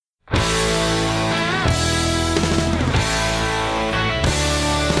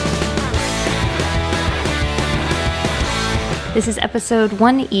This is episode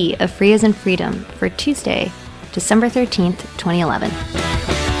 1E of Free as in Freedom for Tuesday, December 13th, 2011.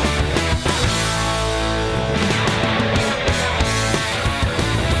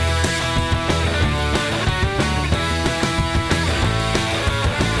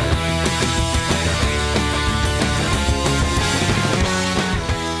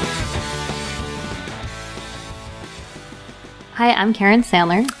 Hi, I'm Karen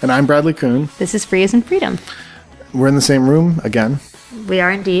Sandler. And I'm Bradley Kuhn. This is Free as in Freedom. We're in the same room again. We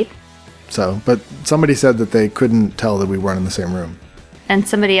are indeed. But somebody said that they couldn't tell that we weren't in the same room. And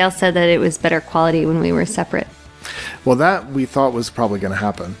somebody else said that it was better quality when we were separate. Well, that we thought was probably going to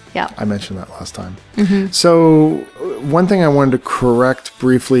happen. Yeah. I mentioned that last time. Mm-hmm. So one thing I wanted to correct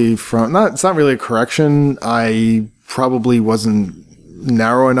briefly it's not really a correction. I probably wasn't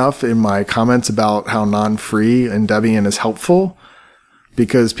narrow enough in my comments about how non-free and Debian is helpful,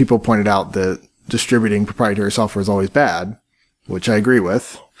 because people pointed out that distributing proprietary software is always bad, which I agree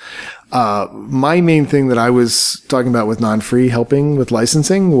with. My main thing that I was talking about with non-free helping with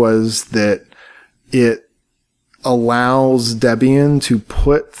licensing was that it allows Debian to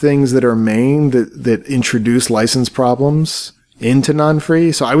put things that are main that introduce license problems into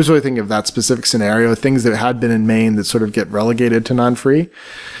non-free. So I was really thinking of that specific scenario, things that had been in main that sort of get relegated to non-free.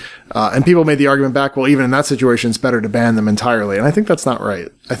 And people made the argument back, well, even in that situation, it's better to ban them entirely. And I think that's not right.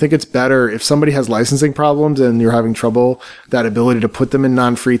 I think it's better if somebody has licensing problems and you're having trouble, that ability to put them in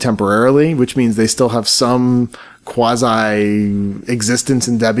non-free temporarily, which means they still have some quasi-existence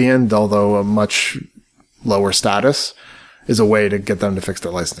in Debian, although a much lower status, is a way to get them to fix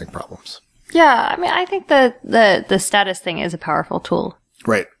their licensing problems. Yeah, I mean, I think the status thing is a powerful tool.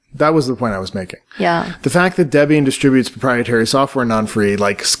 Right. That was the point I was making. Yeah. The fact that Debian distributes proprietary software non-free,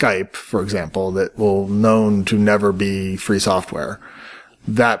 like Skype, for example, that will known to never be free software,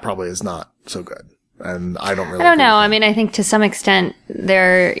 that probably is not so good. And I don't know. I mean, I think to some extent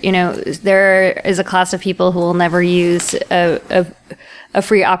there is a class of people who will never use a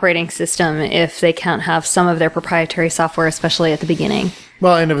free operating system if they can't have some of their proprietary software, especially at the beginning.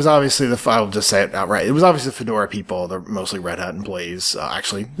 Well, and it was obviously I'll just say it outright. It was obviously Fedora people, they're mostly Red Hat employees,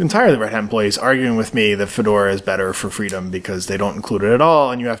 actually entirely Red Hat employees, arguing with me that Fedora is better for freedom because they don't include it at all,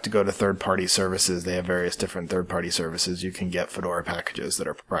 and you have to go to third-party services. They have various different third-party services. You can get Fedora packages that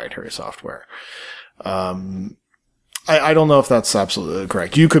are proprietary software. I don't know if that's absolutely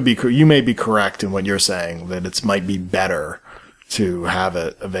correct. You may be correct in what you're saying, that it might be better to have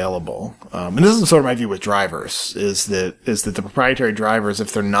it available. And this is sort of my view with drivers, is that the proprietary drivers,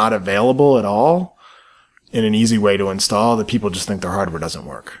 if they're not available at all in an easy way to install, that people just think their hardware doesn't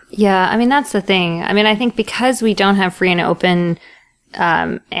work. Yeah, I mean, that's the thing. I mean, I think because we don't have free and open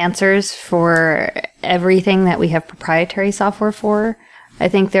answers for everything that we have proprietary software for, I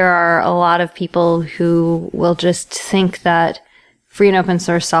think there are a lot of people who will just think that free and open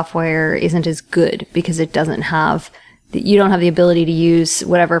source software isn't as good because you don't have the ability to use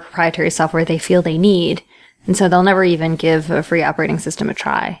whatever proprietary software they feel they need. And so they'll never even give a free operating system a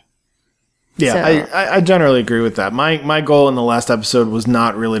try. Yeah, so. I generally agree with that. My goal in the last episode was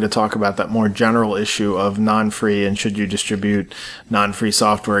not really to talk about that more general issue of non-free and should you distribute non-free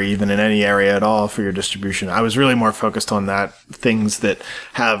software even in any area at all for your distribution. I was really more focused on that, things that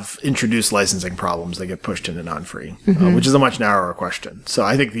have introduced licensing problems that get pushed into non-free, which is a much narrower question. So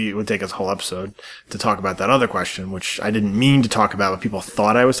I think it would take us a whole episode to talk about that other question, which I didn't mean to talk about, but people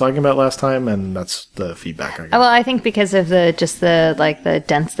thought I was talking about last time, and that's the feedback I got. Well, I think because of the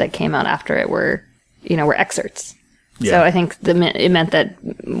dents that came out after it were excerpts. Yeah. So I think it meant that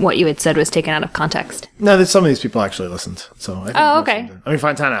what you had said was taken out of context. No, some of these people actually listened. So I think okay. I mean,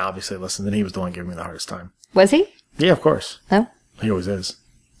 Fontana obviously listened, and he was the one giving me the hardest time. Was he? Yeah, of course. Oh. He always is.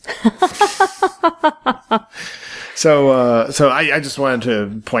 So I just wanted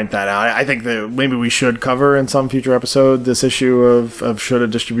to point that out. I think that maybe we should cover in some future episode this issue of should a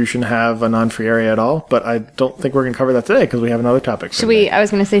distribution have a non-free area at all, but I don't think we're going to cover that today because we have another topic. I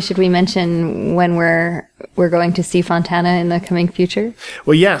was going to say, should we mention when we're going to see Fontana in the coming future?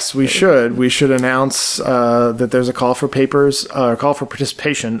 Well, yes, we should. We should announce that there's a call for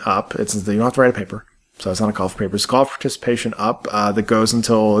participation up. You don't have to write a paper. So it's not a call for papers. It's a call for participation up that goes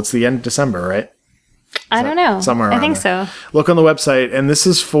until it's the end of December, right? I don't know. Somewhere around I think there. so. Look on the website, and this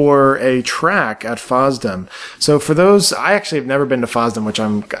is for a track at FOSDEM. So for those, I actually have never been to FOSDEM, which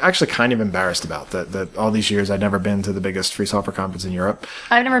I'm actually kind of embarrassed about, that all these years I've never been to the biggest free software conference in Europe.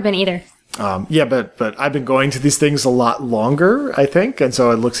 I've never been either. Yeah, but I've been going to these things a lot longer, I think, and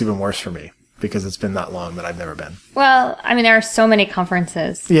so it looks even worse for me. because it's been that long that I've never been. Well, I mean, there are so many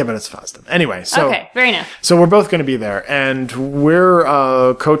conferences. Yeah, but it's FOSDEM. Anyway, so... Okay, very nice. So we're both going to be there, and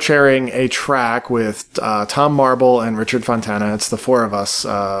we're co-chairing a track with Tom Marble and Richard Fontana. It's the four of us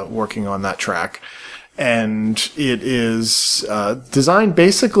working on that track. And it is designed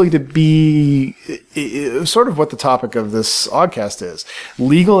basically to be sort of what the topic of this podcast is.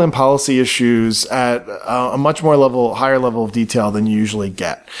 Legal and policy issues at a much more higher level of detail than you usually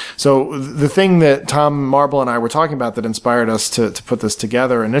get. So the thing that Tom Marble and I were talking about that inspired us to put this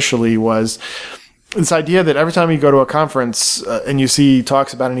together initially was this idea that every time you go to a conference and you see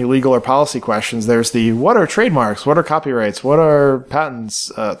talks about any legal or policy questions, there's the what are trademarks, what are copyrights, what are patents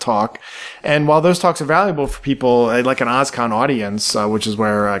talk. And while those talks are valuable for people like an OSCON audience, which is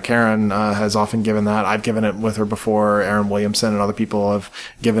where Karen has often given that, I've given it with her before, Aaron Williamson and other people have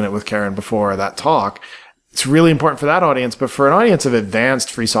given it with Karen before that talk. It's really important for that audience, but for an audience of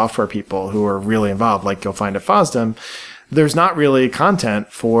advanced free software people who are really involved, like you'll find at FOSDEM, there's not really content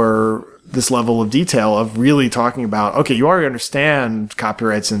for this level of detail of really talking about, okay, you already understand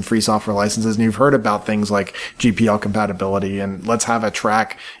copyrights and free software licenses, and you've heard about things like GPL compatibility, and let's have a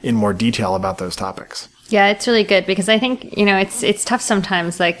track in more detail about those topics. Yeah, it's really good because I think, it's tough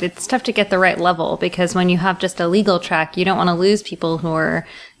sometimes. Like, it's tough to get the right level because when you have just a legal track, you don't want to lose people who are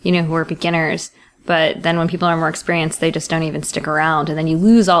beginners. But then when people are more experienced, they just don't even stick around. And then you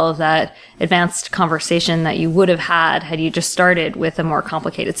lose all of that advanced conversation that you would have had you just started with a more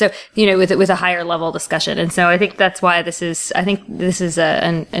complicated. So, with a higher level discussion. And so I think that's why this is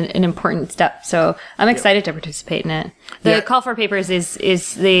an important step. So I'm excited to participate in it. The call for papers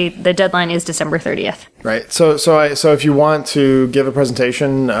is the deadline is December 30th. Right. So if you want to give a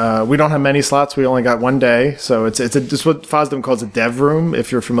presentation, we don't have many slots. We only got one day. So it's what FOSDEM calls a dev room.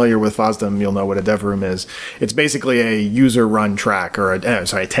 If you're familiar with FOSDEM, you'll know what a dev room is. It's basically a user run track or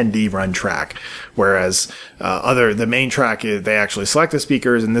attendee run track. Whereas the main track is they actually select the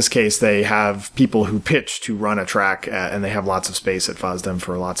speakers. In this case, they have people who pitch to run a track, and they have lots of space at FOSDEM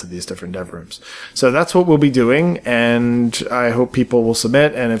for lots of these different dev rooms. So that's what we'll be doing, and I hope people will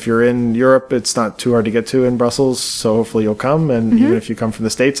submit. And if you're in Europe, it's not too hard to get to in Brussels, so hopefully you'll come. And even if you come from the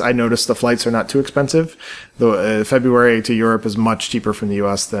States, I noticed the flights are not too expensive. Though February to Europe is much cheaper from the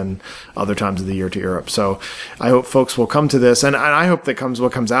U.S. than other times of the year to Europe. So I hope folks will come to this, and I hope that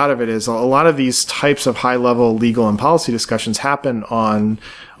what comes out of it is a lot of these types of high-level legal and policy discussions happen on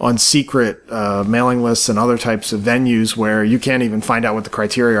secret mailing lists and other types of venues where you can't even find out what the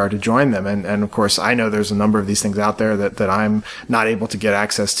criteria are to join them. And of course, I know there's a number of these things out there that I'm not able to get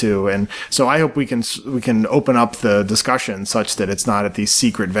access to. And so I hope we can open up the discussion such that it's not at these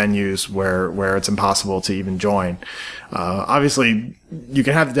secret venues where it's impossible to even join. Obviously, you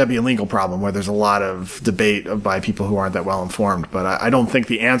can have the Debian legal problem where there's a lot of debate by people who aren't that well informed, but I don't think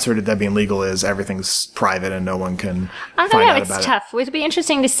the answer to Debian legal is everything's private and no one can find out about it. It's tough. It would be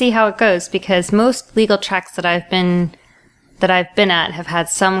interesting to see how it goes because most legal tracks that I've been at have had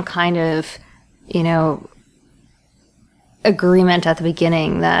some kind of, agreement at the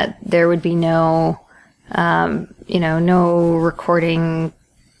beginning that there would be no recording,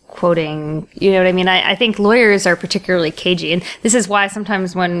 quoting, you know what I mean? I think lawyers are particularly cagey. And this is why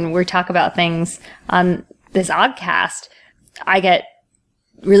sometimes when we talk about things on this oddcast, I get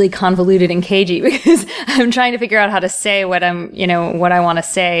really convoluted and cagey because I'm trying to figure out how to say what what I want to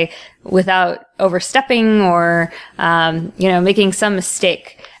say without overstepping or, making some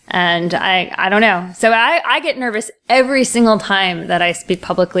mistake. And I don't know. So I get nervous every single time that I speak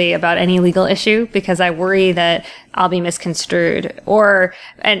publicly about any legal issue because I worry that I'll be misconstrued.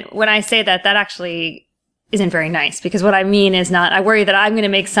 And when I say that actually isn't very nice because what I mean is I worry that I'm going to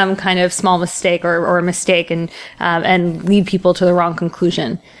make some kind of small mistake or a mistake and lead people to the wrong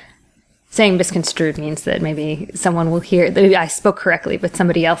conclusion. Saying misconstrued means that maybe someone will hear that I spoke correctly, but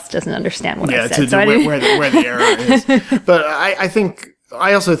somebody else doesn't understand what I said. Where the error is. But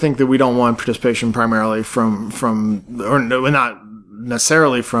I also think that we don't want participation primarily not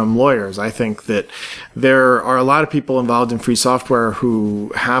necessarily from lawyers. I think that there are a lot of people involved in free software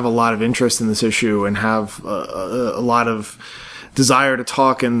who have a lot of interest in this issue and have a lot of desire to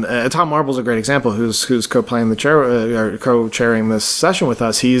talk. And Tom Marble's a great example, who's co-chairing this session with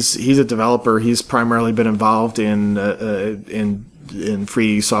us. He's a developer. He's primarily been involved in in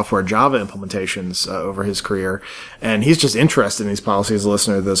free software Java implementations over his career. And he's just interested in these policies, a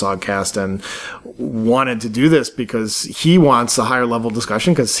listener to this podcast, and wanted to do this because he wants a higher level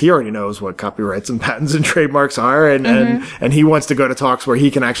discussion because he already knows what copyrights and patents and trademarks are. And he wants to go to talks where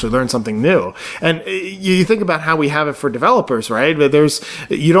he can actually learn something new. And you think about how we have it for developers, right?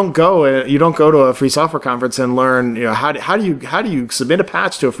 You don't go to a free software conference and learn, how do you submit a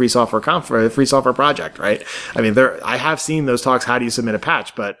patch to a free software a free software project, right? I mean, I have seen those talks, how do you submit a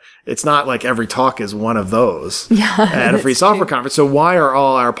patch, but it's not like every talk is one of those at a free software conference. So why are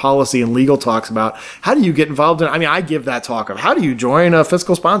all our policy and legal talks about how do you get involved in, I mean, I give that talk of how do you join a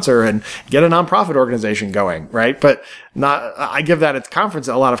fiscal sponsor and get a nonprofit organization going, right? But I give that at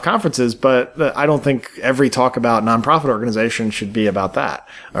a lot of conferences, but I don't think every talk about nonprofit organization should be about that,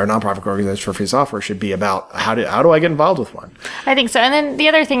 or nonprofit organization for free software should be about how do I get involved with one? I think so. And then the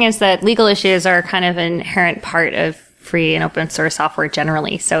other thing is that legal issues are kind of an inherent part of free and open source software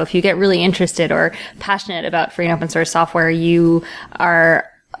generally. So if you get really interested or passionate about free and open source software, you are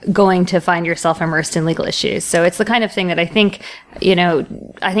going to find yourself immersed in legal issues. So it's the kind of thing that I think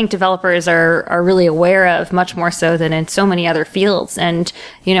developers are really aware of much more so than in so many other fields. And,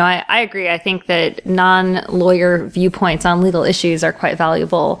 I agree. I think that non-lawyer viewpoints on legal issues are quite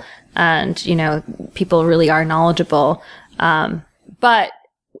valuable and, people really are knowledgeable. But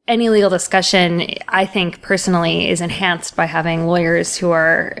any legal discussion, I think personally, is enhanced by having lawyers who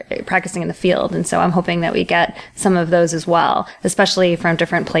are practicing in the field. And so I'm hoping that we get some of those as well, especially from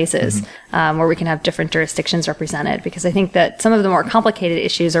different places, where we can have different jurisdictions represented. Because I think that some of the more complicated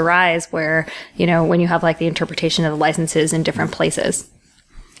issues arise where, when you have like the interpretation of the licenses in different places.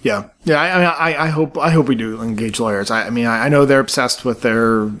 Yeah. I hope we do engage lawyers. I know they're obsessed with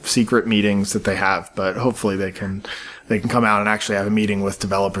their secret meetings that they have, but hopefully they can come out and actually have a meeting with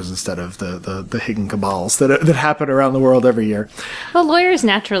developers instead of the hidden cabals that happen around the world every year. Well, lawyers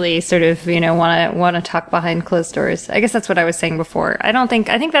naturally sort of, want to talk behind closed doors. I guess that's what I was saying before. I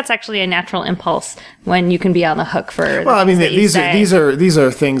think that's actually a natural impulse when you can be on the hook for. These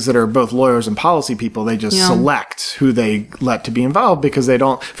are things that are both lawyers and policy people. They just select who they let to be involved because they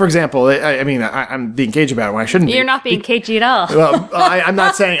don't. For example, I'm being cagey about it when I shouldn't be. You're not being cagey at all. Well, I'm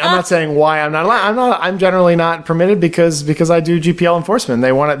not saying why I'm not allowed. I'm generally not permitted because I do GPL enforcement.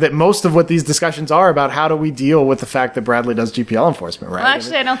 They want that most of what these discussions are about how do we deal with the fact that Bradley does GPL enforcement, right? Well,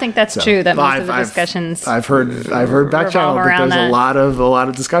 actually, I don't think that's true. That most of the discussions. I've heard back channel that there's a lot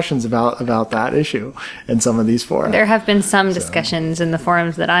of discussions about that issue in some of these forums. There have been some discussions in the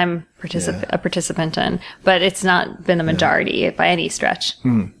forums that I'm a participant in, but it's not been the majority by any stretch.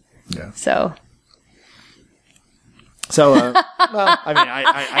 Yeah. So. Anyway,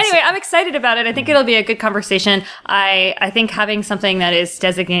 I'm excited about it. I think it'll be a good conversation. I think having something that is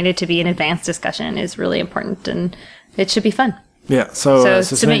designated to be an advanced discussion is really important, and it should be fun. Yeah. So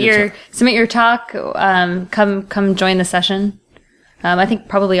submit your talk. Come join the session. I think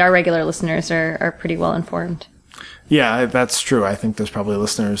probably our regular listeners are pretty well informed. Yeah, that's true. I think there's probably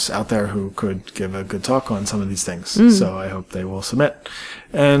listeners out there who could give a good talk on some of these things. So I hope they will submit.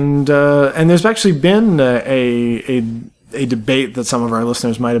 And there's actually been a debate that some of our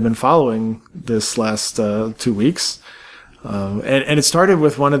listeners might have been following this last 2 weeks. And it started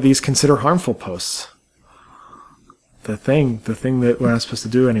with one of these consider harmful posts. The thing that we're not supposed to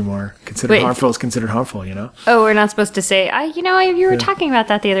do anymore. Harmful is considered harmful, Oh, we're not supposed to say, you were talking about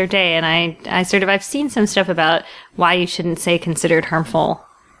that the other day, and I've seen some stuff about why you shouldn't say considered harmful.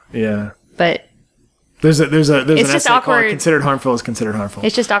 Yeah. But there's an essay awkward. called Considered Harmful is Considered Harmful.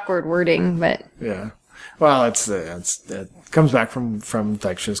 It's just awkward wording, but. Yeah. Well, it comes back from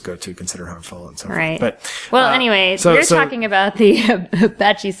Dexter's go to Considered Harmful and so forth. Right. But, anyway, you're talking about the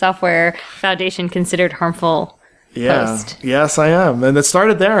Apache Software Foundation Considered Harmful post. Yes, I am. And it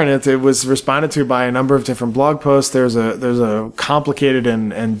started there, and it was responded to by a number of different blog posts. There's a complicated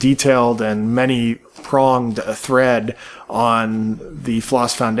and detailed and many pronged thread on the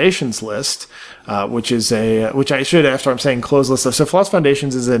Floss Foundations list, which I should, after I'm saying closed list. So Floss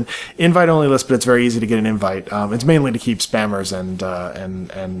Foundations is an invite only list, but it's very easy to get an invite. It's mainly to keep spammers and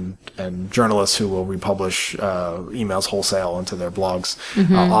journalists who will republish emails wholesale into their blogs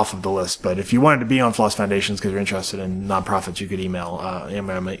off of the list. But if you wanted to be on Floss Foundations because you're interested in nonprofits, you could email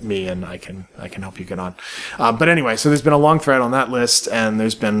me and I can help you get on. But anyway, so there's been a long thread on that list, and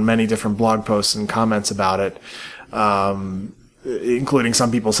there's been many different blog posts and comments about it. including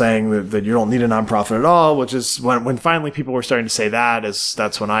some people saying that you don't need a nonprofit at all, which is when finally people were starting to say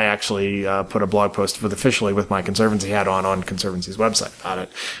that's when I actually put a blog post officially with my Conservancy hat on Conservancy's website about it,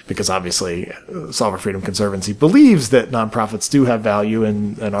 because obviously Software Freedom Conservancy believes that nonprofits do have value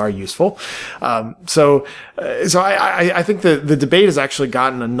and are useful. So I think the debate has actually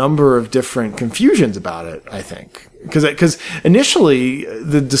gotten a number of different confusions about it, I think. Because initially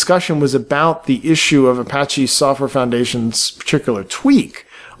the discussion was about the issue of Apache Software Foundation's particular tweak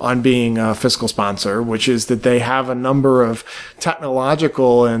on being a fiscal sponsor, which is that they have a number of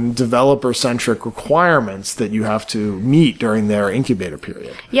technological and developer-centric requirements that you have to meet during their incubator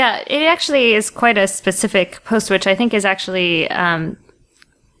period. Yeah, it actually is quite a specific post, which I think is actually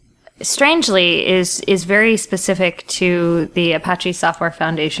strangely is very specific to the Apache Software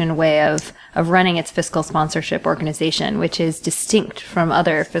Foundation way of running its fiscal sponsorship organization, which is distinct from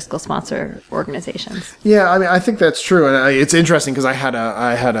other fiscal sponsor organizations. Yeah, I mean, I think that's true, and it's interesting because I had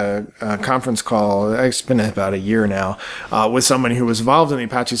a conference call. It's been about a year now with somebody who was involved in the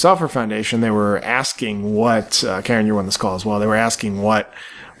Apache Software Foundation. They were asking what Karen, you were on this call as well. They were asking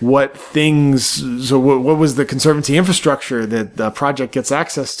what things, so what was the Conservancy infrastructure that the project gets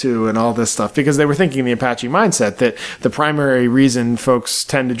access to and all this stuff, because they were thinking the Apache mindset that the primary reason folks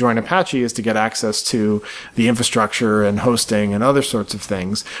tend to join Apache is to get access to the infrastructure and hosting and other sorts of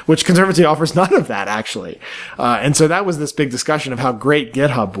things, which Conservancy offers none of that actually. And so that was this big discussion of how great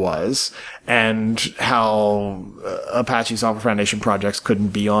GitHub was and how Apache Software Foundation projects couldn't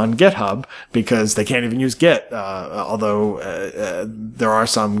be on GitHub because they can't even use Git, although there are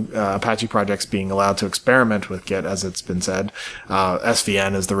some Apache projects being allowed to experiment with Git, as it's been said.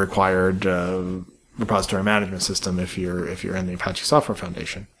 SVN is the required repository management system if you're in the Apache Software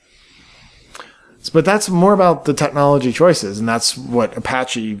Foundation. But that's more about the technology choices, and that's what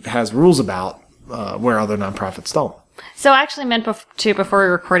Apache has rules about, where other nonprofits don't. So I actually meant before we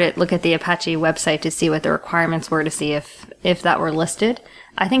record it, look at the Apache website to see what the requirements were, to see if that were listed.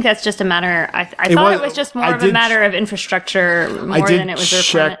 I think that's just a matter. I thought it was just more of a matter of infrastructure more than it was a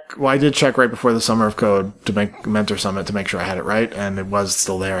requirement. Well, I did check right before the Summer of Code to make Mentor Summit to make sure I had it right, and it was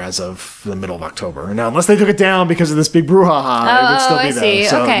still there as of the middle of October. Now, unless they took it down because of this big brouhaha, it would still be there.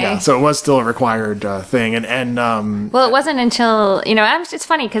 So, okay. Yeah, so it was still a required thing, and well, it wasn't until it's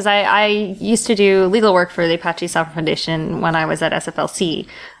funny because I used to do legal work for the Apache Software Foundation when I was at SFLC.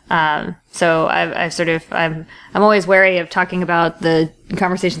 So I'm always wary of talking about the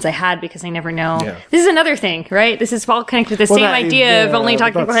conversations I had because I never know. Yeah. This is another thing, right? This is all connected to the same idea of only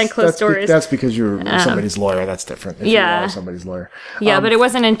talking behind closed doors. That's because you're somebody's lawyer. That's different. If you are somebody's lawyer. Yeah, but it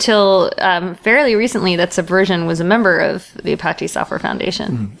wasn't until fairly recently that Subversion was a member of the Apache Software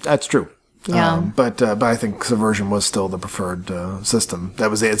Foundation. That's true. Yeah. But I think Subversion was still the preferred system.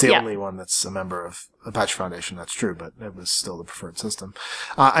 It's the only one that's a member of Apache Foundation. That's true, but it was still the preferred system.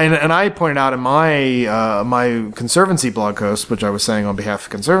 And I pointed out in my my Conservancy blog post, which I was saying on behalf of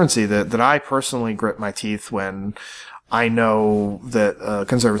Conservancy, that I personally grit my teeth when I know that a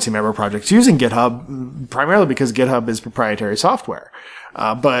Conservancy member project's using GitHub, primarily because GitHub is proprietary software.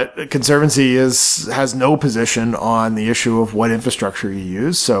 But Conservancy has no position on the issue of what infrastructure you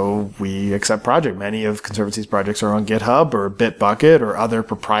use, so we accept project. Many of Conservancy's projects are on GitHub or Bitbucket or other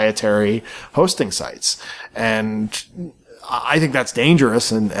proprietary hosting sites. And I think that's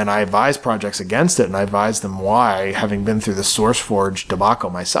dangerous, and I advise projects against it, and I advise them why, having been through the SourceForge debacle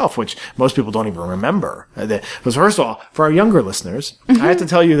myself, which most people don't even remember. Because first of all, for our younger listeners, I have to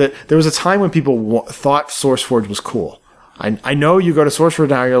tell you that there was a time when people thought SourceForge was cool. I know you go to SourceForge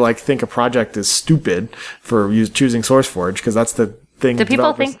now, you're like, think a project is stupid for choosing SourceForge, because that's the thing. Do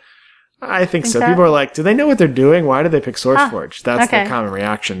people think? I think so. That? People are like, do they know what they're doing? Why did they pick SourceForge? That's the common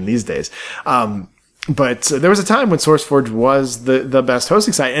reaction these days. But there was a time when SourceForge was the best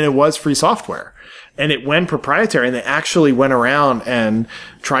hosting site, and it was free software. And it went proprietary, and they actually went around and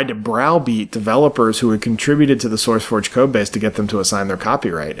tried to browbeat developers who had contributed to the SourceForge codebase to get them to assign their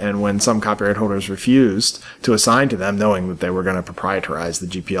copyright. And when some copyright holders refused to assign to them, knowing that they were going to proprietarize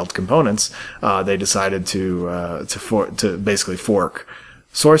the GPL components, they decided to basically fork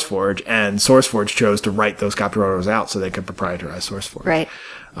SourceForge, and SourceForge chose to write those copyright holders out so they could proprietarize SourceForge. Right.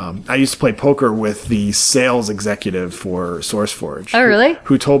 I used to play poker with the sales executive for SourceForge. Oh, really?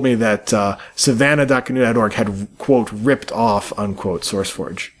 Who told me that Savannah.GNU.org had, quote, ripped off, unquote,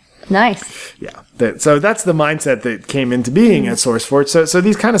 SourceForge. Nice. Yeah. So that's the mindset that came into being at SourceForge. So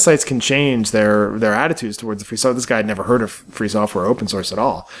these kind of sites can change their attitudes towards the free software. This guy had never heard of free software or open source at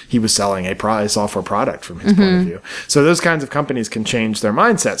all. He was selling a software product from his point of view. So those kinds of companies can change their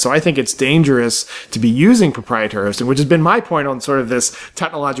mindset. So I think it's dangerous to be using proprietary hosting, which has been my point on sort of this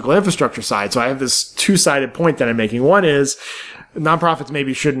technological infrastructure side. So I have this two-sided point that I'm making. One is nonprofits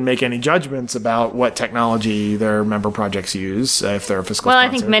maybe shouldn't make any judgments about what technology their member projects use if they're a fiscal sponsor. I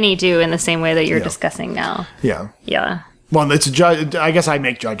think many do in the same way that you're discussing now. Yeah. Yeah. Well, I guess I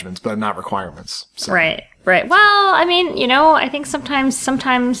make judgments, but not requirements. So. Right. Well, I mean, I think sometimes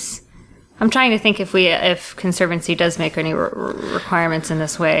I'm trying to think if Conservancy does make any requirements in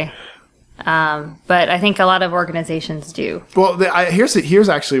this way. But I think a lot of organizations do. Well, here's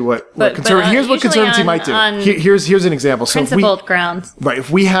actually what Conservancy might do. Here's an example. Principled grounds. Right. If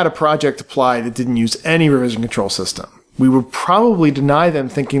we had a project apply that didn't use any revision control system, we would probably deny them,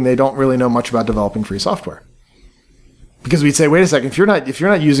 thinking they don't really know much about developing free software. Because we'd say, wait a second, if you're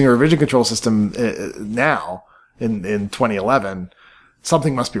not using a revision control system now in 2011,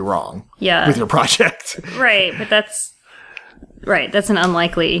 something must be wrong. With your project. Right, but that's an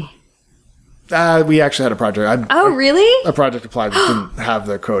unlikely. We actually had a project. Really? A project applied that didn't have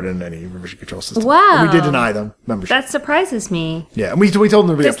their code in any revision control system. Wow. And we did deny them membership. That surprises me. Yeah, and we told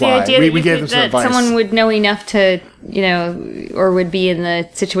them to reapply. We gave them some advice. Someone would know enough to, or would be in the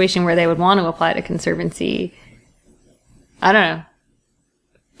situation where they would want to apply to Conservancy. I don't know.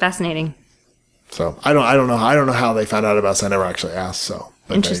 Fascinating. So I don't know how they found out about us. I never actually asked. So.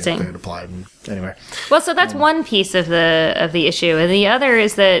 But interesting. They had applied anyway. Well, so that's one piece of the issue, and the other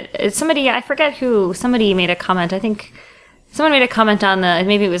is that somebody made a comment. I think someone made a comment on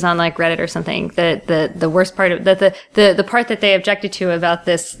maybe it was on like Reddit or something. That the worst part of the part that they objected to about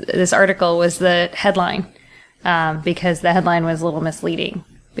this article was the headline, because the headline was a little misleading.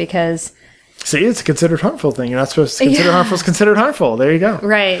 Because see, it's a considered harmful thing. You're not supposed to consider harmful is considered harmful. There you go.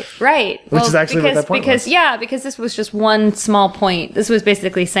 Right. Which is actually what that point was. Yeah, because this was just one small point. This was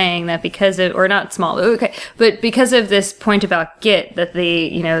basically saying that because of, or not small, okay, but because of this point about Git, that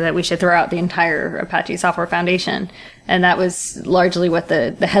that we should throw out the entire Apache Software Foundation. And that was largely what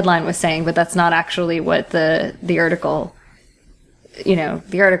the headline was saying, but that's not actually what the article...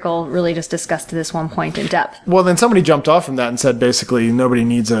 the article really just discussed this one point in depth. Well, then somebody jumped off from that and said basically nobody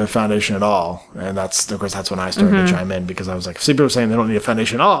needs a foundation at all. And that's when I started to chime in, because I was like, if people are saying they don't need a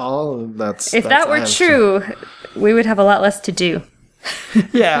foundation at all, if that were true, we would have a lot less to do.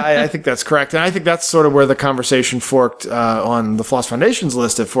 Yeah, I think that's correct. And I think that's sort of where the conversation forked on the Floss Foundation's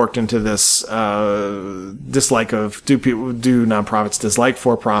list. It forked into this dislike of do nonprofits dislike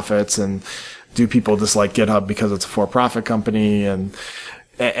for-profits, and do people dislike GitHub because it's a for-profit company? And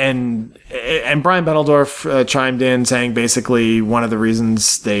Brian Bettendorf chimed in saying basically one of the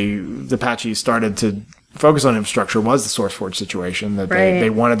reasons the Apache started to focus on infrastructure was the SourceForge situation, that they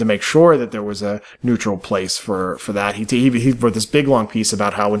wanted to make sure that there was a neutral place for that. He wrote this big long piece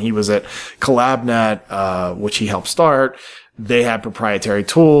about how when he was at CollabNet, which he helped start, they had proprietary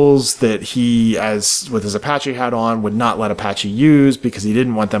tools that he, as with his Apache hat on, would not let Apache use because he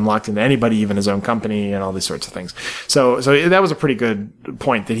didn't want them locked into anybody, even his own company, and all these sorts of things. So that was a pretty good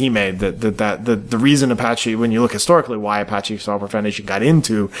point that he made, that the reason Apache, when you look historically why Apache Software Foundation got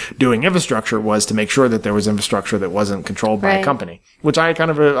into doing infrastructure, was to make sure that there was infrastructure that wasn't controlled by a company, which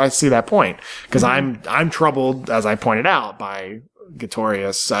I see that point, because I'm troubled, as I pointed out, by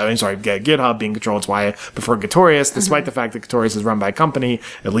GitHub being controlled. That's why I prefer Gitorious, despite the fact that Gitorious is run by a company.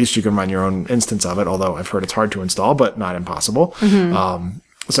 At least you can run your own instance of it, although I've heard it's hard to install, but not impossible.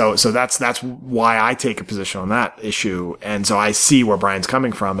 So that's why I take a position on that issue. And so I see where Brian's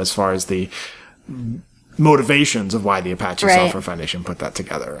coming from as far as the motivations of why the Apache Software Foundation put that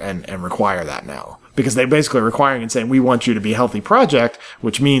together and require that now. Because they basically are requiring and saying, we want you to be a healthy project,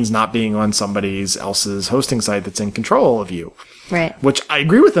 which means not being on somebody else's hosting site that's in control of you. Right. Which I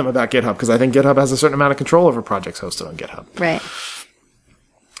agree with them about GitHub, because I think GitHub has a certain amount of control over projects hosted on GitHub. Right.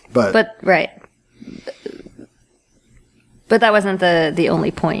 But right. But that wasn't the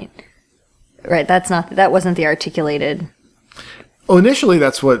only point. Right. That wasn't the articulated. Well, initially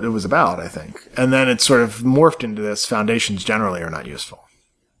that's what it was about, I think. And then it sort of morphed into this: foundations generally are not useful.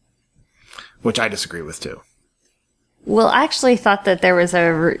 Which I disagree with too. Well, I actually thought that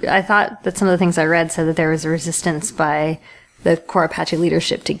I thought that some of the things I read said that there was a resistance by the core Apache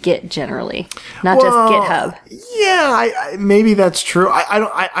leadership to Git generally, not just GitHub. Yeah, maybe that's true. I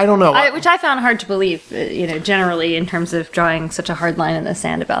don't know. Which I found hard to believe, generally, in terms of drawing such a hard line in the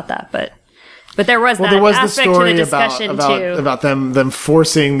sand about that. But But there was that aspect to the discussion too. About them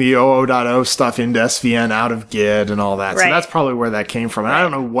forcing the 00.0 stuff into SVN out of Git and all that. So that's probably where that came from. And I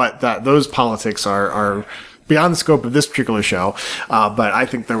don't know what those politics are beyond the scope of this particular show. But I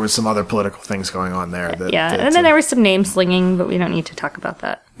think there was some other political things going on there. And then there was some name slinging, but we don't need to talk about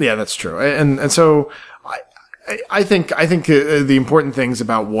that. Yeah, that's true. And so I think the important things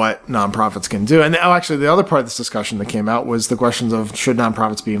about what nonprofits can do, and actually the other part of this discussion that came out was the questions of should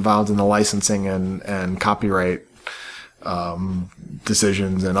nonprofits be involved in the licensing and copyright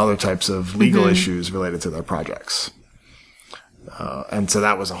decisions and other types of legal issues related to their projects. And so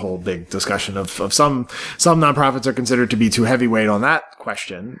that was a whole big discussion of some nonprofits are considered to be too heavyweight on that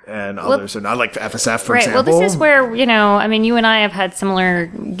question, and others are not, like FSF, for example. Well, this is where, you and I have had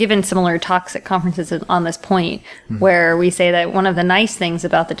given similar talks at conferences on this point, where we say that one of the nice things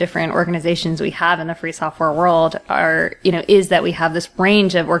about the different organizations we have in the free software world is that we have this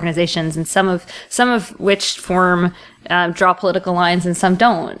range of organizations, and some of which draw political lines and some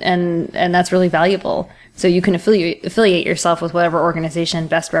don't, and that's really valuable. So you can affiliate yourself with whatever organization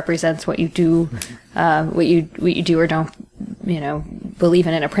best represents what you do, what you do or don't, believe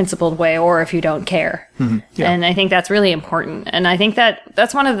in a principled way, or if you don't care. Mm-hmm. Yeah. And I think that's really important. And I think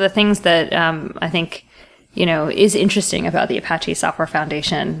that's one of the things that I think is interesting about the Apache Software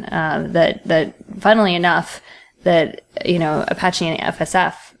Foundation. That funnily enough, that Apache and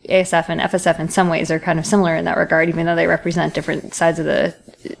ASF and FSF in some ways are kind of similar in that regard, even though they represent different sides of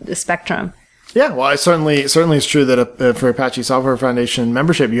the spectrum. Yeah, well, it certainly is true that for Apache Software Foundation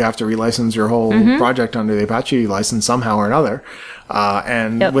membership, you have to relicense your whole project under the Apache license somehow or another.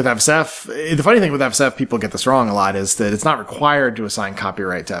 With FSF, the funny thing with FSF, people get this wrong a lot, is that it's not required to assign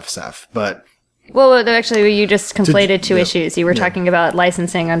copyright to FSF, but... Well, actually, you just conflated two issues. You were talking about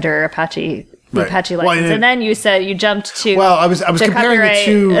licensing under Apache... The Apache license, and then you said you jumped to I was comparing the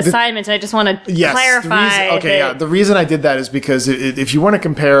two assignments, and I just want to clarify. The reason I did that is because if you want to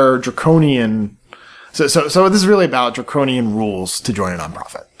compare draconian, so this is really about draconian rules to join a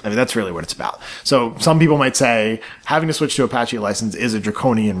nonprofit. I mean, that's really what it's about. So some people might say having to switch to Apache license is a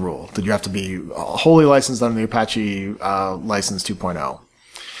draconian rule, that you have to be wholly licensed under the Apache license 2.0,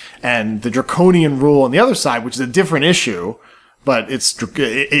 and the draconian rule on the other side, which is a different issue. But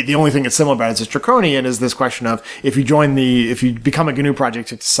the only thing that's similar about it is it's draconian, is this question of if you become a GNU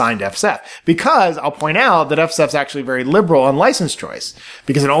project, you have to sign to FSF. Because I'll point out that FSF is actually very liberal on license choice,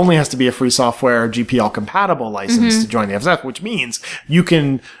 because it only has to be a free software GPL compatible license to join the FSF, which means you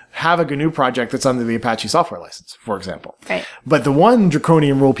can have a GNU project that's under the Apache software license, for example. Right. But the one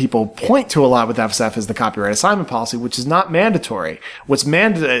draconian rule people point to a lot with FSF is the copyright assignment policy, which is not mandatory. What's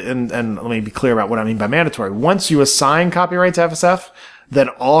mandatory, and let me be clear about what I mean by mandatory. Once you assign copyright to FSF, then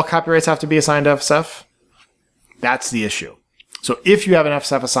all copyrights have to be assigned to FSF. That's the issue. So if you have an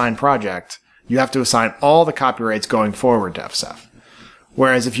FSF assigned project, you have to assign all the copyrights going forward to FSF.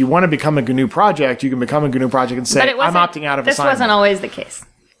 Whereas if you want to become a GNU project, you can become a GNU project and say, I'm opting out of assignment. This wasn't always the case.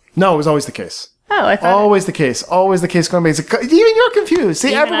 No, it was always the case. Oh, I thought always the case going back. Even you're confused.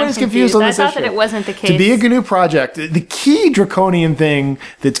 See, everybody's confused on this issue. I thought that it wasn't the case. To be a GNU project, the key draconian thing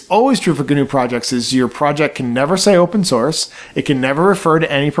that's always true for GNU projects is your project can never say open source. It can never refer to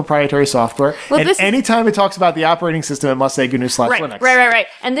any proprietary software. And anytime it talks about the operating system, it must say GNU/Linux. Right.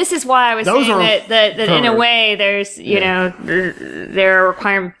 And this is why I was saying that in a way there's there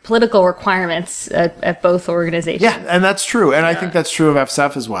are political requirements at both organizations. Yeah, and that's true. And I think that's true of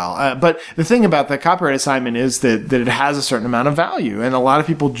FSF as well. But the thing about the copyright assignment is that it has a certain amount of value, and a lot of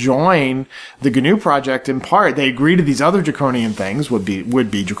people join the GNU project in part. They agree to these other draconian things, would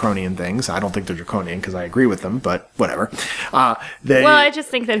be draconian things. I don't think they're draconian because I agree with them, but whatever. I just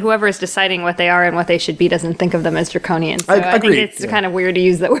think that whoever is deciding what they are and what they should be doesn't think of them as draconian. So I think it's kind of weird to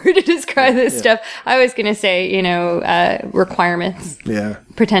use that word to describe this stuff. I was going to say, requirements. Yeah.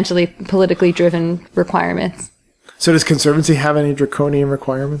 Potentially politically driven requirements. So does Conservancy have any draconian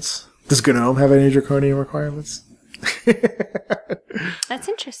requirements? Does GNOME have any draconian requirements? That's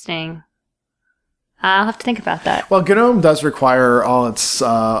interesting. I'll have to think about that. Well, GNOME does require all its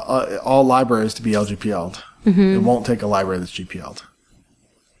all libraries to be LGPL'd. Mm-hmm. It won't take a library that's GPL'd.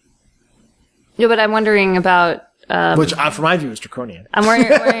 Yeah, but I'm wondering about... which, from my view, is draconian. I'm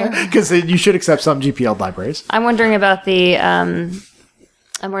wondering... Because you should accept some GPL'd libraries. I'm wondering about the...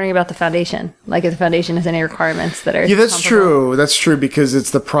 I'm worrying about the foundation. Like if the foundation has any requirements that are that's true. That's true because it's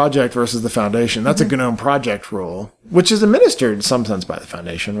the project versus the foundation. That's a GNOME project rule, which is administered in some sense by the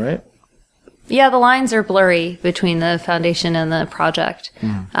foundation, right? Yeah, the lines are blurry between the foundation and the project.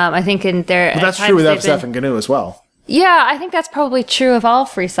 I think in there... But that's true with FSF and GNU as well. Yeah, I think that's probably true of all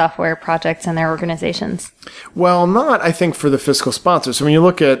free software projects and their organizations. Well, not, I think, for the fiscal sponsors. So when you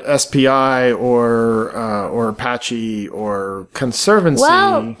look at SPI or Apache or Conservancy.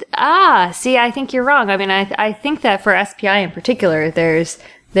 Well, see, I think you're wrong. I mean, I think that for SPI in particular, the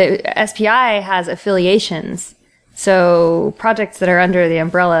SPI has affiliations. So projects that are under the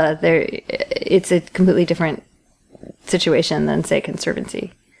umbrella, it's a completely different situation than, say,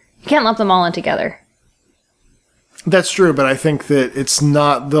 Conservancy. You can't lump them all in together. That's true, but I think that it's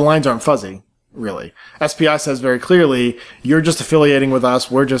not, the lines aren't fuzzy, really. SPI says very clearly, you're just affiliating with us,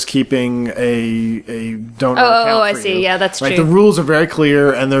 we're just keeping a donor account for I see. you. Yeah, that's right? true. The rules are very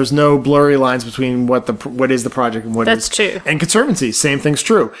clear, and there's no blurry lines between what is the project and what That's is... true. And Conservancy, same thing's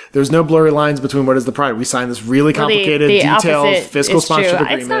true. There's no blurry lines between what is the project. We signed this really complicated, the detailed opposite fiscal is sponsorship true.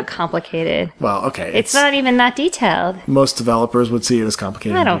 agreement. It's not complicated. Well, okay. It's not even that detailed. Most developers would see it as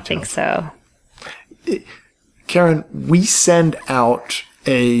complicated. I and don't detailed. think so. Karen, we send out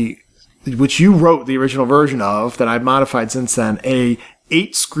which you wrote the original version of, that I've modified since then, a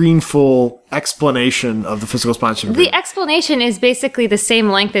 8-screen full explanation of the fiscal sponsorship agreement. The explanation is basically the same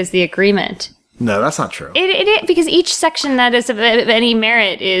length as the agreement. No, that's not true. It because each section that is of any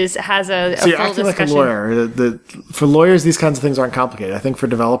merit has a So you're full acting discussion. like a lawyer. For lawyers, these kinds of things aren't complicated. I think for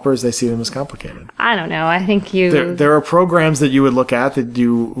developers, they see them as complicated. I don't know. I think There are programs that you would look at that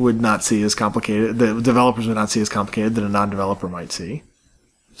you would not see as complicated, that developers would not see as complicated, that a non-developer might see.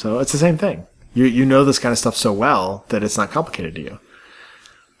 So it's the same thing. You know this kind of stuff so well that it's not complicated to you.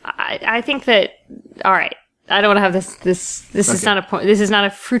 I think that. All right. I don't want to have this. This is not a point. This is not a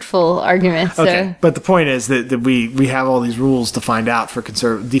fruitful argument. So. Okay, but the point is that we have all these rules to find out for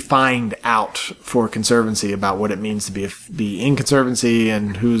defined out for Conservancy about what it means to be in Conservancy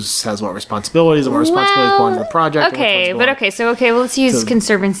and has what responsibilities and what responsibilities belong to the project. Okay, well, let's use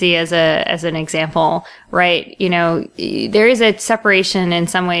Conservancy as an example, right? You know, there is a separation in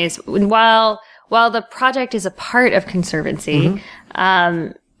some ways. While the project is a part of Conservancy,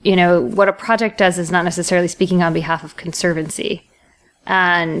 you know, what a project does is not necessarily speaking on behalf of Conservancy.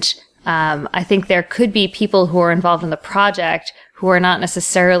 And I think there could be people who are involved in the project who are not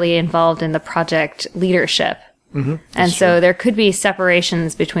necessarily involved in the project leadership. Mm-hmm. And so there could be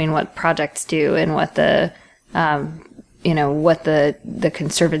separations between what projects do and what the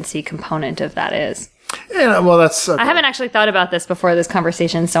Conservancy component of that is. Yeah, well, that's... Okay. I haven't actually thought about this before this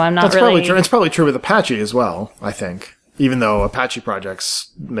conversation, so I'm not that's really... Probably true. It's probably true with Apache as well, I think. Even though Apache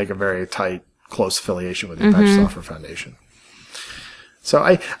projects make a very tight, close affiliation with the Apache Software Foundation. So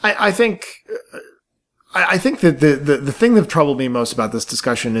I think that the thing that troubled me most about this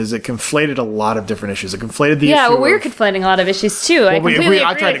discussion is it conflated a lot of different issues. It conflated the issue. Yeah, well, we're conflating a lot of issues too. I completely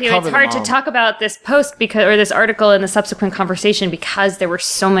agree with you. It's hard to talk about this post or this article in the subsequent conversation because there were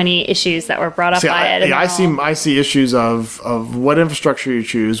so many issues that were brought up by it. I see issues of what infrastructure you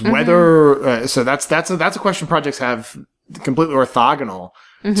choose, whether so that's a question projects have completely orthogonal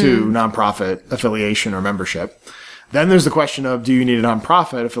to nonprofit affiliation or membership. Then there's the question of, do you need a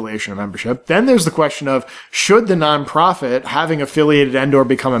nonprofit affiliation or membership? Then there's the question of, should the nonprofit, having affiliated and/or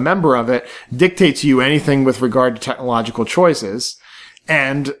become a member of it, dictate to you anything with regard to technological choices?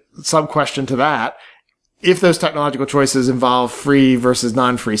 And sub-question to that, if those technological choices involve free versus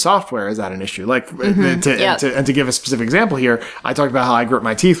non-free software, is that an issue? Like, and to give a specific example here, I talked about how I grit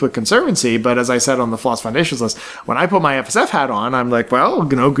my teeth with Conservancy, but as I said on the FLOSS Foundations list, when I put my FSF hat on, I'm like, well,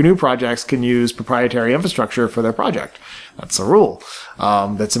 GNU projects can use proprietary infrastructure for their project. That's a rule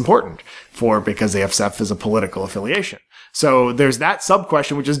that's important because the FSF is a political affiliation. So there's that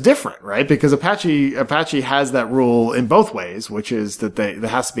sub-question, which is different, right? Because Apache has that rule in both ways, which is that there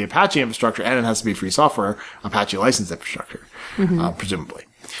has to be Apache infrastructure and it has to be free software, Apache licensed infrastructure, presumably.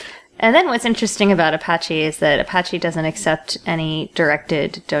 And then what's interesting about Apache is that Apache doesn't accept any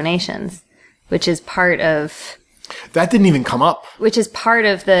directed donations, which is part of... That didn't even come up. Which is part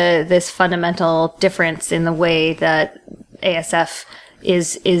of this fundamental difference in the way that ASF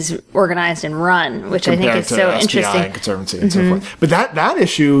is organized and run, which I think is so SPI interesting. And Conservancy and so forth. But that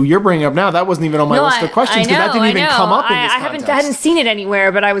issue you're bringing up now, that wasn't even on my list of questions because that didn't even come up in this context. I hadn't seen it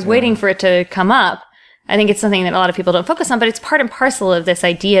anywhere, but I was waiting for it to come up. I think it's something that a lot of people don't focus on, but it's part and parcel of this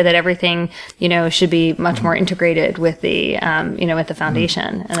idea that everything, should be much more integrated with the, with the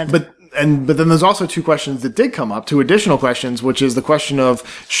foundation. And But then there's also two questions that did come up, two additional questions, which is the question of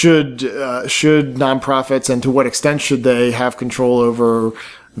should nonprofits and to what extent should they have control over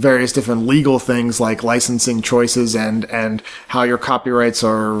various different legal things like licensing choices and how your copyrights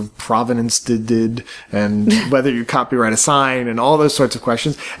are provenanced and whether you copyright a sign and all those sorts of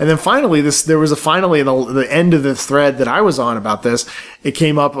questions. And then finally, there was finally the end of the thread that I was on about this. It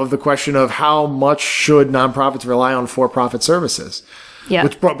came up of the question of how much should nonprofits rely on for-profit services. Yeah.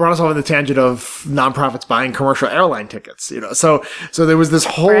 Which brought us off on the tangent of nonprofits buying commercial airline tickets, So there was this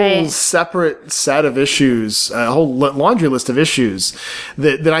whole separate set of issues, a whole laundry list of issues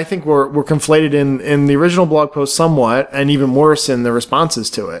that I think were conflated in the original blog post somewhat, and even worse in the responses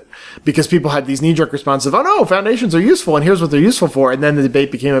to it. Because people had these knee-jerk responses of, oh no, foundations are useful and here's what they're useful for. And then the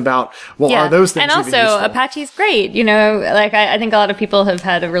debate became about, well, are those things and even useful? also Apache's great. I think a lot of people have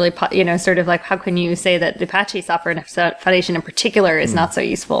had a really, sort of like, how can you say that the Apache Software Foundation in particular is not so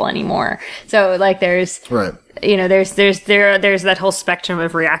useful anymore? So there's there's that whole spectrum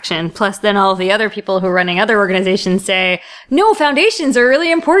of reaction. Plus then all of the other people who are running other organizations say, no, foundations are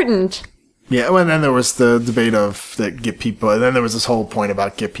really important. Yeah, well, and then there was the debate of that Git people, and then there was this whole point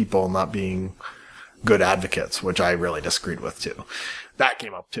about Git people not being good advocates, which I really disagreed with too. That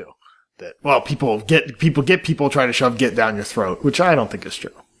came up too. That, well, Git people try to shove Git down your throat, which I don't think is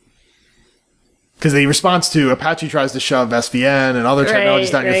true. Because the response to Apache tries to shove SVN and other technologies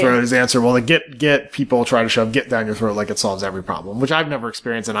down your throat is the answer, well, the Git people try to shove Git down your throat like it solves every problem, which I've never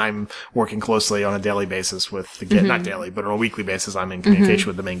experienced, and I'm working closely on a daily basis with the Git, not daily, but on a weekly basis, I'm in communication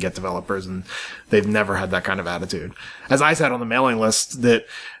with the main Git developers, and they've never had that kind of attitude. As I said on the mailing list, that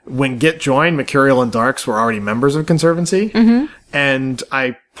when Git joined, Mercurial and Darks were already members of Conservancy, and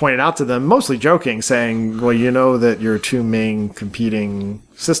I pointed out to them, mostly joking, saying, well, you know that your two main competing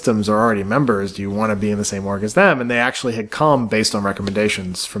systems are already members. Do you want to be in the same org as them? And they actually had come based on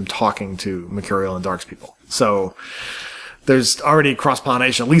recommendations from talking to Mercurial and Darks people. So there's already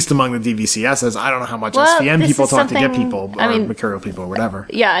cross-pollination, at least among the DVCSs. I don't know how much SVN people talk to Git people or Mercurial people or whatever.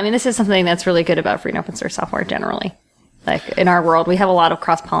 Yeah, this is something that's really good about free and open source software generally. Like in our world, we have a lot of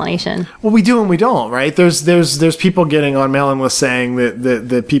cross-pollination. Well, we do and we don't, right? There's people getting on mailing lists saying that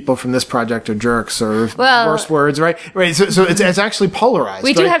the people from this project are jerks or worse words, right? Right. So it's actually polarized.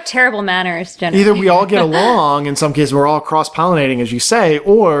 We do have terrible manners generally. Either we all get along, in some cases we're all cross-pollinating, as you say,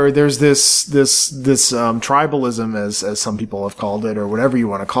 or there's this tribalism, as some people have called it, or whatever you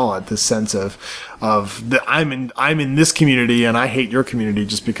want to call it. This sense of that I'm in this community and I hate your community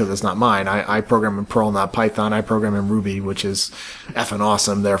just because it's not mine. I program in Perl, not Python. I program in Ruby, which is effing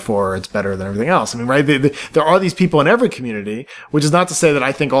awesome. Therefore, it's better than everything else. Right? There are these people in every community, which is not to say that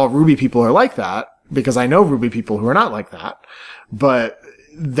I think all Ruby people are like that, because I know Ruby people who are not like that. But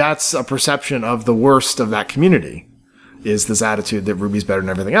that's a perception of the worst of that community, is this attitude that Ruby's better than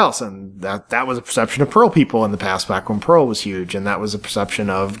everything else. And that was a perception of Perl people in the past, back when Perl was huge. And that was a perception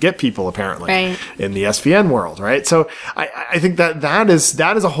of Git people, apparently, in the SVN world, right? So I think that is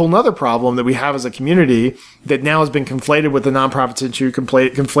a whole nother problem that we have as a community that now has been conflated with the nonprofits issue,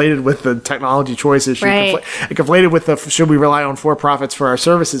 conflated with the technology choice issue, conflated with the should we rely on for-profits for our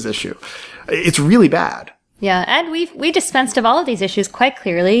services issue. It's really bad. Yeah, and we dispensed of all of these issues quite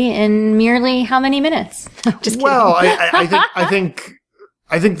clearly in merely how many minutes? Just kidding. Well,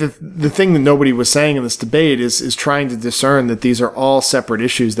 I think the thing that nobody was saying in this debate is trying to discern that these are all separate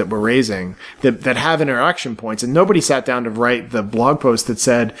issues that we're raising that have interaction points. And nobody sat down to write the blog post that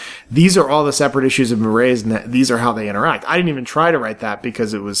said, these are all the separate issues that have been raised and that these are how they interact. I didn't even try to write that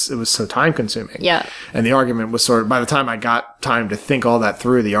because it was so time consuming. Yeah. And the argument was sort of, by the time I got time to think all that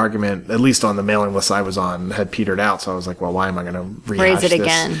through, the argument, at least on the mailing list I was on, had petered out. So I was like, well, why am I going to raise it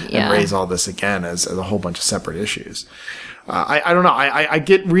again and raise all this again as a whole bunch of separate issues? I don't know. I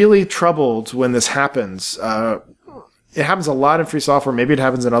get really troubled when this happens. It happens a lot in free software. Maybe it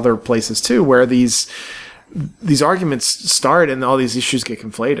happens in other places too, where these arguments start and all these issues get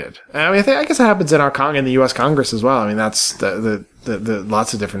conflated. I mean, I guess it happens in the U.S. Congress as well. I mean, that's the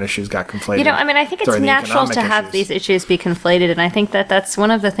lots of different issues got conflated. I think it's natural to have these issues be conflated, and I think that that's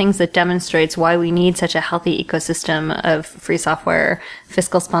one of the things that demonstrates why we need such a healthy ecosystem of free software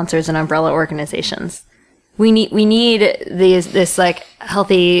fiscal sponsors and umbrella organizations. We need this like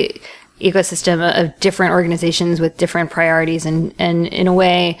healthy ecosystem of different organizations with different priorities and in a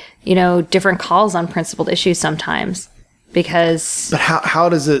way, different calls on principled issues sometimes. Because But how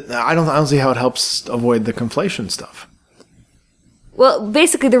does it I don't see how it helps avoid the conflation stuff. Well,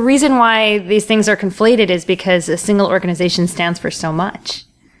 basically the reason why these things are conflated is because a single organization stands for so much.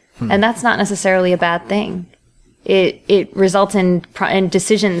 And that's not necessarily a bad thing. It results in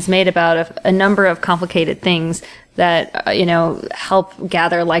decisions made about a number of complicated things that, help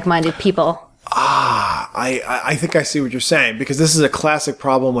gather like-minded people. I I think I see what you're saying, because this is a classic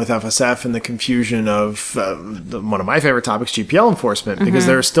problem with FSF and the confusion of one of my favorite topics, GPL enforcement, because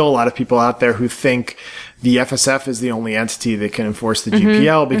there are still a lot of people out there who think the FSF is the only entity that can enforce the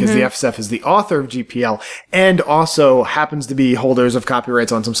GPL because the FSF is the author of GPL and also happens to be holders of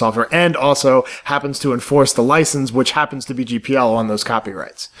copyrights on some software and also happens to enforce the license, which happens to be GPL on those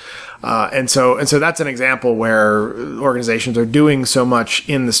copyrights. And so that's an example where organizations are doing so much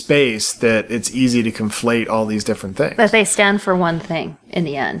in the space that it's easy to conflate all these different things. But they stand for one thing in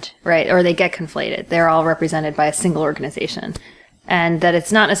the end, right? Or they get conflated. They're all represented by a single organization. And that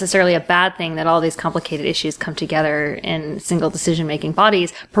it's not necessarily a bad thing that all these complicated issues come together in single decision-making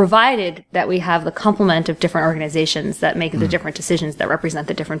bodies, provided that we have the complement of different organizations that make the different decisions that represent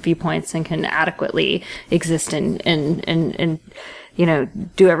the different viewpoints and can adequately exist and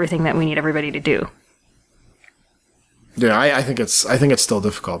do everything that we need everybody to do. Yeah, I think it's still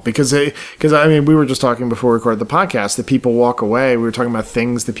difficult because I mean, we were just talking before we recorded the podcast that people walk away. We were talking about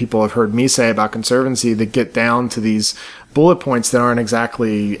things that people have heard me say about conservancy that get down to these bullet points that aren't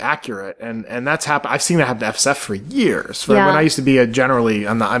exactly accurate. And that's happened. I've seen that happen to FSF for years. When I used to be I'm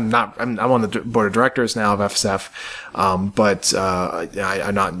on the board of directors now of FSF. But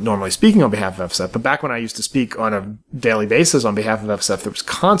I'm not normally speaking on behalf of FSF, but back when I used to speak on a daily basis on behalf of FSF, there was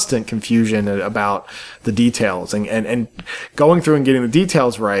constant confusion about the details and going through and getting the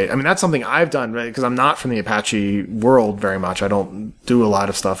details right. I mean, that's something I've done, right? Because I'm not from the Apache world very much. I don't do a lot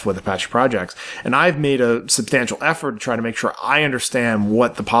of stuff with Apache projects, and I've made a substantial effort to try to make sure I understand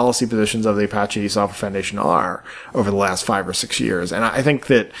what the policy positions of the Apache Software Foundation are over the last 5 or 6 years. And I think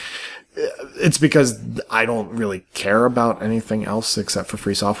that it's because I don't really care about anything else except for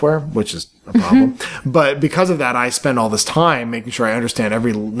free software, which is a problem. But because of that, I spend all this time making sure I understand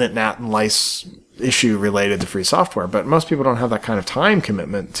every nit, nat, and lice issue related to free software. But most people don't have that kind of time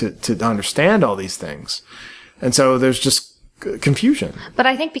commitment to understand all these things. And so there's just confusion. But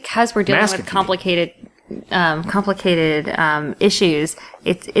I think because we're dealing with complicated issues,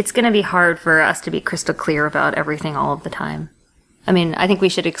 it's going to be hard for us to be crystal clear about everything all of the time. I mean, I think we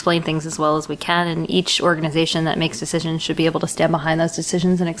should explain things as well as we can, and each organization that makes decisions should be able to stand behind those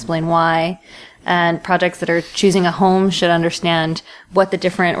decisions and explain why. And projects that are choosing a home should understand what the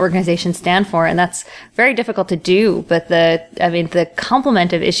different organizations stand for, and that's very difficult to do. But the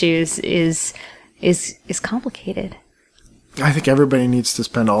complement of issues is complicated. I think everybody needs to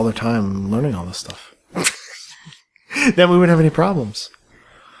spend all their time learning all this stuff. Then we wouldn't have any problems.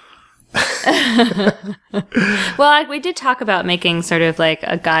 Well, we did talk about making sort of like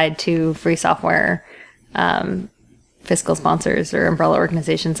a guide to free software fiscal sponsors or umbrella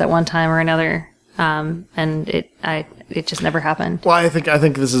organizations at one time or another, and it just never happened. Well, I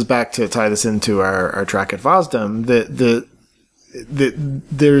think this is back to tie this into our track at FOSDEM.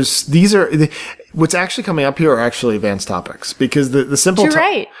 What's actually coming up here are actually advanced topics, because the simple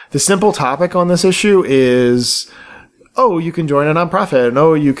the simple topic on this issue is, oh, you can join a nonprofit. And,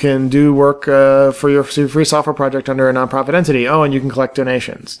 oh, you can do work for your free software project under a nonprofit entity. Oh, and you can collect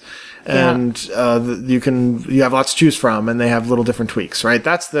donations. And you have lots to choose from, and they have little different tweaks, right?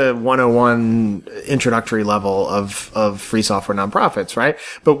 That's the 101 introductory level of free software nonprofits, right?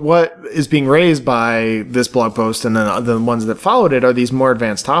 But what is being raised by this blog post and then the ones that followed it are these more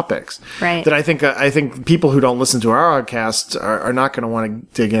advanced topics, right? That I think people who don't listen to our podcast are not going to want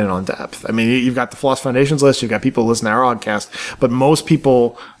to dig in on depth. I mean, you've got the Floss Foundation's list, you've got people who listen to our podcast, but most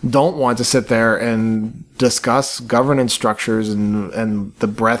people don't want to sit there and discuss governance structures and the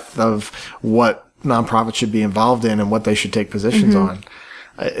breadth of what nonprofits should be involved in and what they should take positions on.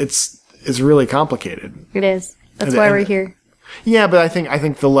 It's really complicated. It is. That's why we're here. Yeah, but I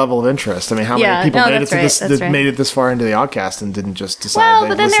think the level of interest. I mean, how many people made it this far into the podcast and didn't just decide? Well,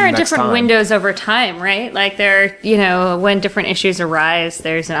 but then there are different windows over time, right? Like when different issues arise,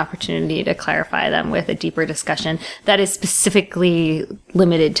 there's an opportunity to clarify them with a deeper discussion that is specifically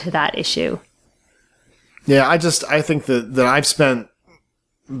limited to that issue. Yeah, I think that I've spent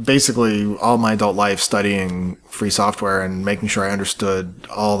basically all my adult life studying free software and making sure I understood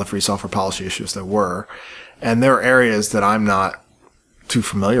all the free software policy issues there were. And there are areas that I'm not too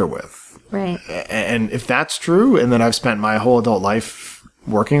familiar with. Right. And if that's true, and then I've spent my whole adult life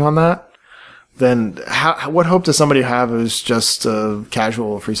working on that, then what hope does somebody have who's just a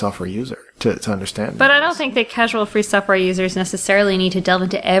casual free software user to understand? But I don't think that casual free software users necessarily need to delve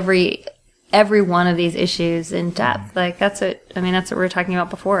into every one of these issues in depth. Like that's what we were talking about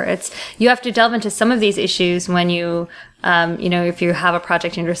before. You have to delve into some of these issues when you, if you have a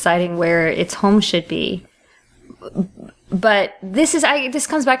project and you're deciding where its home should be. But this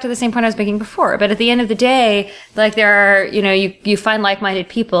comes back to the same point I was making before. But at the end of the day, like there are, you find like-minded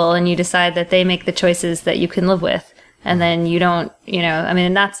people and you decide that they make the choices that you can live with. And then you don't,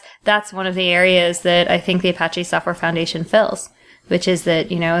 that's one of the areas that I think the Apache Software Foundation fills, which is that,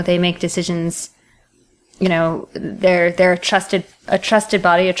 they make decisions, they're a trusted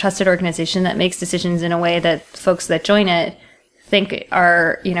body, a trusted organization that makes decisions in a way that folks that join it think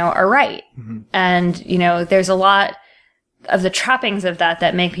are right. Mm-hmm. And, there's a lot of the trappings of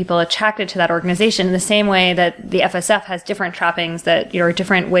that make people attracted to that organization in the same way that the FSF has different trappings that, are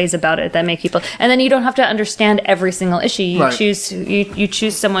different ways about it that make people, and then you don't have to understand every single issue. You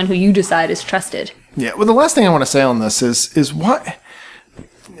choose someone who you decide is trusted. Yeah. Well, the last thing I want to say on this is what,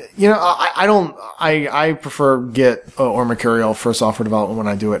 I prefer Git or Mercurial for software development when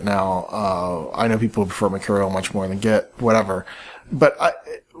I do it now. I know people prefer Mercurial much more than Git, whatever. But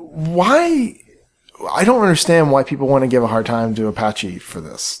why? I don't understand why people want to give a hard time to Apache for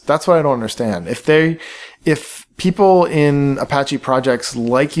this. That's what I don't understand. If people in Apache projects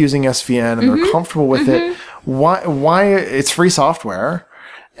like using SVN and they're comfortable with it, why it's free software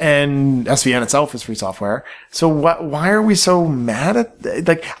and SVN itself is free software. So why are we so mad at,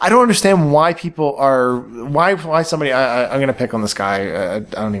 like, I don't understand why people are, why somebody, I'm going to pick on this guy. I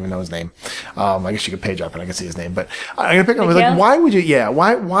don't even know his name. I guess you could page up and I can see his name, but I'm going to pick on him. Like, why would you,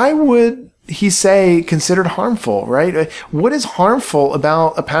 why would he say considered harmful, right? What is harmful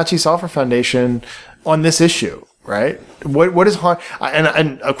about Apache Software Foundation on this issue, right? What is harm?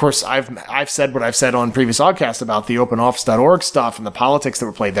 And of course, I've said what I've said on previous podcasts about the OpenOffice.org stuff and the politics that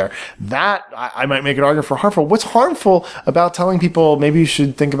were played there. That I might make an argument for harmful. What's harmful about telling people maybe you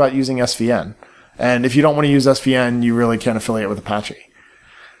should think about using SVN? And if you don't want to use SVN, you really can't affiliate with Apache.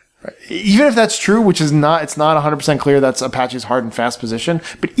 Even if that's true, which is not, it's not 100% clear that's Apache's hard and fast position.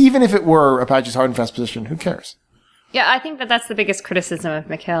 But even if it were Apache's hard and fast position, who cares? Yeah, I think that's the biggest criticism of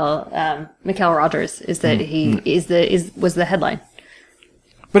Mikhail Rogers is that he was the headline.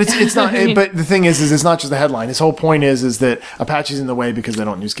 But it's not. But the thing is it's not just the headline. His whole point is that Apache's in the way because they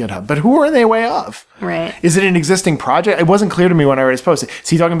don't use GitHub. But who are they way of? Right. Is it an existing project? It wasn't clear to me when I read his post. Is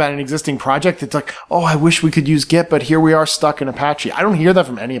he talking about an existing project that's like, oh, I wish we could use Git, but here we are stuck in Apache. I don't hear that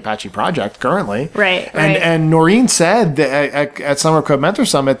from any Apache project currently. Right. And Noreen said that at Summer Code Mentor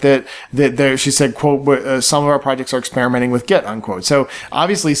Summit that she said, quote, some of our projects are experimenting with Git, unquote. So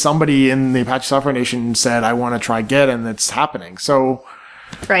obviously somebody in the Apache Software Nation said, I want to try Git, and it's happening. So.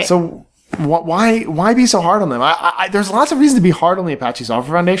 Right. So why be so hard on them? There's lots of reasons to be hard on the Apache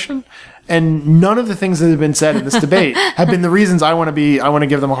Software Foundation, and none of the things that have been said in this debate have been the reasons I want to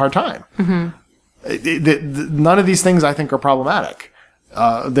give them a hard time. Mm-hmm. None of these things I think are problematic.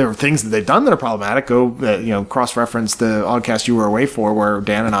 There are things that they've done that are problematic. Cross-reference the podcast you were away for, where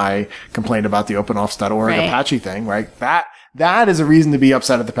Dan and I complained about the OpenOffice.org Apache thing, right? That is a reason to be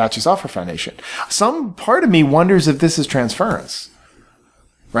upset at the Apache Software Foundation. Some part of me wonders if this is transference.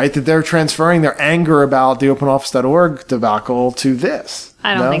 Right? That they're transferring their anger about the OpenOffice.org debacle to this.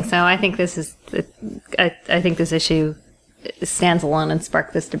 I don't think so. I think this is, I think this issue stands alone and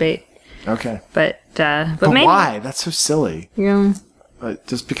sparked this debate. Okay. But maybe, why? That's so silly. Yeah.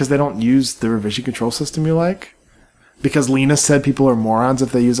 Just because they don't use the revision control system you like? Because Linus said people are morons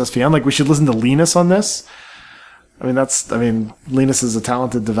if they use SVN? Like, we should listen to Linus on this? Linus is a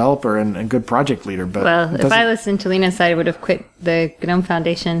talented developer and good project leader, but... Well, if I listened to Linus, I would have quit the GNOME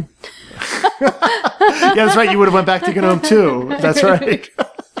Foundation. Yeah, that's right. You would have went back to GNOME 2. That's right.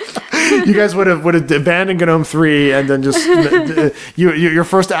 You guys would have abandoned GNOME 3 and then just... your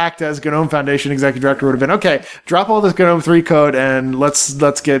first act as GNOME Foundation executive director would have been, okay, drop all this GNOME 3 code and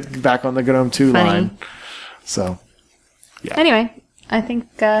let's get back on the GNOME 2 line. So, yeah. Anyway, I think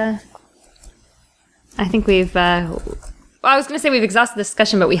we've, I was going to say we've exhausted the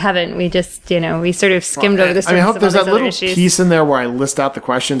discussion, but we haven't. We just, we sort of skimmed over the surface. I hope there's that little issues. Piece in there where I list out the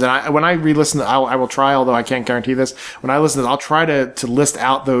questions. And when I re-listen, I will try, although I can't guarantee this. When I listen, I'll try to list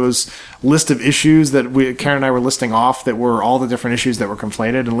out those list of issues that Karen and I were listing off that were all the different issues that were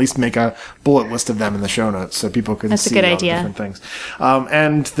conflated, and at least make a bullet list of them in the show notes so people can see all the different things.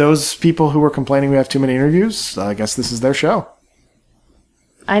 And those people who were complaining we have too many interviews, I guess this is their show.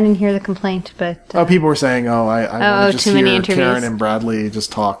 I didn't hear the complaint, but... people were saying, I want to just too many hear interviews. Karen and Bradley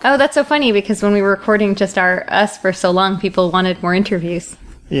just talk. Oh, that's so funny, because when we were recording just us for so long, people wanted more interviews.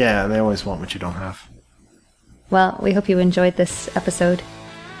 Yeah, they always want what you don't have. Well, we hope you enjoyed this episode.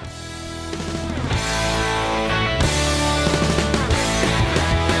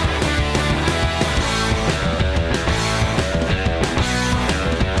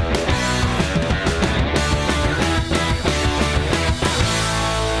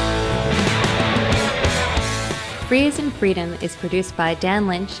 Free is in Freedom is produced by Dan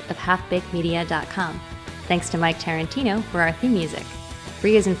Lynch of halfbakedmedia.com. Thanks to Mike Tarantino for our theme music.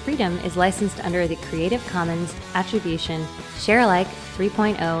 Free as in Freedom is licensed under the Creative Commons Attribution Share-alike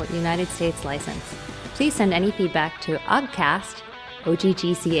 3.0 United States license. Please send any feedback to OGCAST,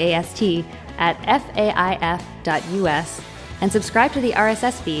 OGGCAST, at faif.us and subscribe to the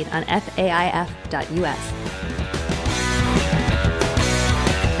RSS feed on faif.us.